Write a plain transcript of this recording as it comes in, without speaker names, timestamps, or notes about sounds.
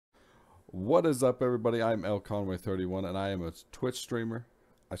What is up, everybody? I'm L Conway 31 and I am a Twitch streamer.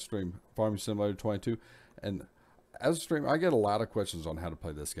 I stream Farming Simulator 22, and as a streamer I get a lot of questions on how to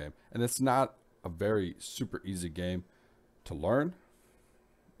play this game, and it's not a very super easy game to learn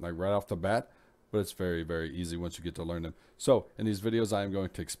like right off the bat, but it's very easy once you get to learn them. So in these videos I am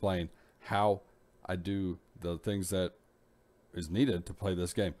going to explain how I do the things that is needed to play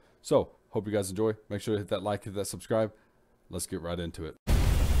this game. So hope you guys enjoy. Make sure to hit that like, hit that subscribe. Let's get right into it.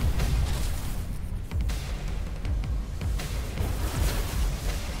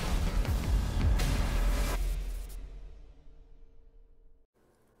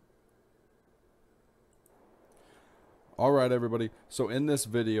 Alright, everybody, so in this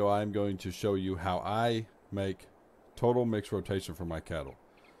video I'm going to show you how I make total mixed rotation for my cattle.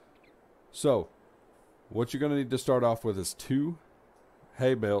 So what you're going to need to start off with is 2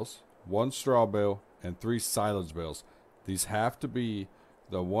 hay bales, 1 straw bale, and 3 silage bales. These have to be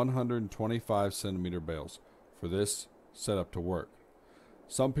the 125 centimeter bales for this setup to work.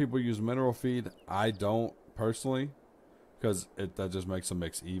 Some people use mineral feed. I don't personally, because that just makes the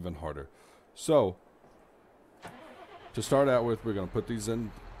mix even harder. So to start out with, we're going to put these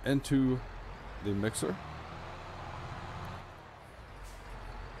into the mixer.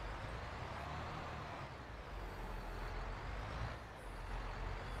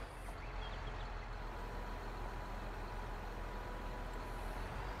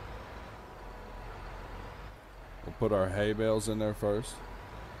 We'll put our hay bales in there first.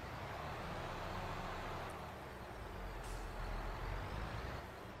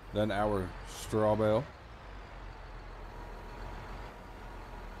 Then our straw bale.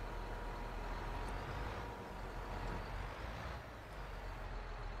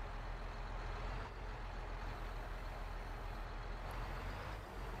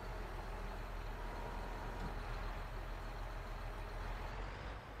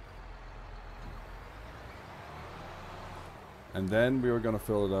 And then we are going to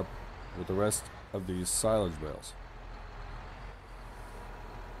fill it up with the rest of these silage bales.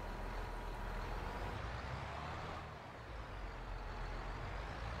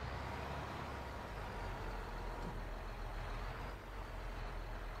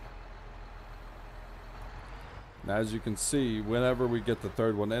 Now, as you can see, whenever we get the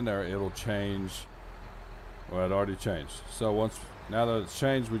third one in there, it'll change. Well, it already changed. So now that it's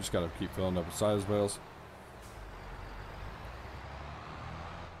changed, we just got to keep filling up with silage bales.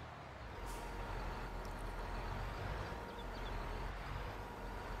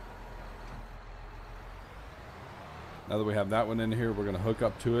 Now that we have that one in here, we're going to hook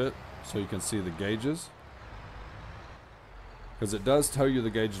up to it so you can see the gauges. Because it does tell you the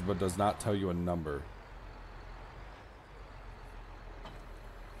gauges, but does not tell you a number.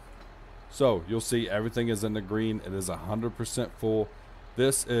 So you'll see everything is in the green. It is 100% full. It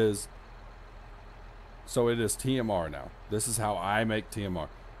is TMR now. This is how I make TMR.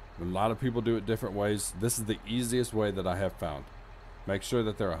 A lot of people do it different ways. This is the easiest way that I have found. Make sure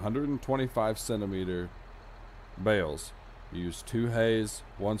that they're 125 centimeter bales. You use 2 hays,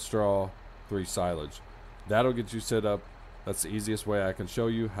 1 straw, 3 silage. That'll get you set up. That's the easiest way I can show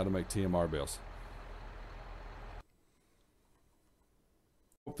you how to make TMR bales.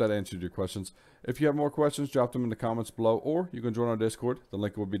 Hope that answered your questions. If you have more questions, drop them in the comments below, or you can join our Discord. The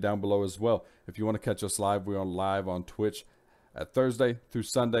link will be down below as well. If you want to catch us live, we're live on Twitch at Thursday through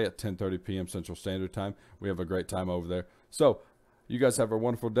Sunday at 10:30 p.m. Central Standard Time. We have a great time over there. So you guys have a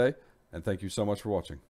wonderful day, and thank you so much for watching.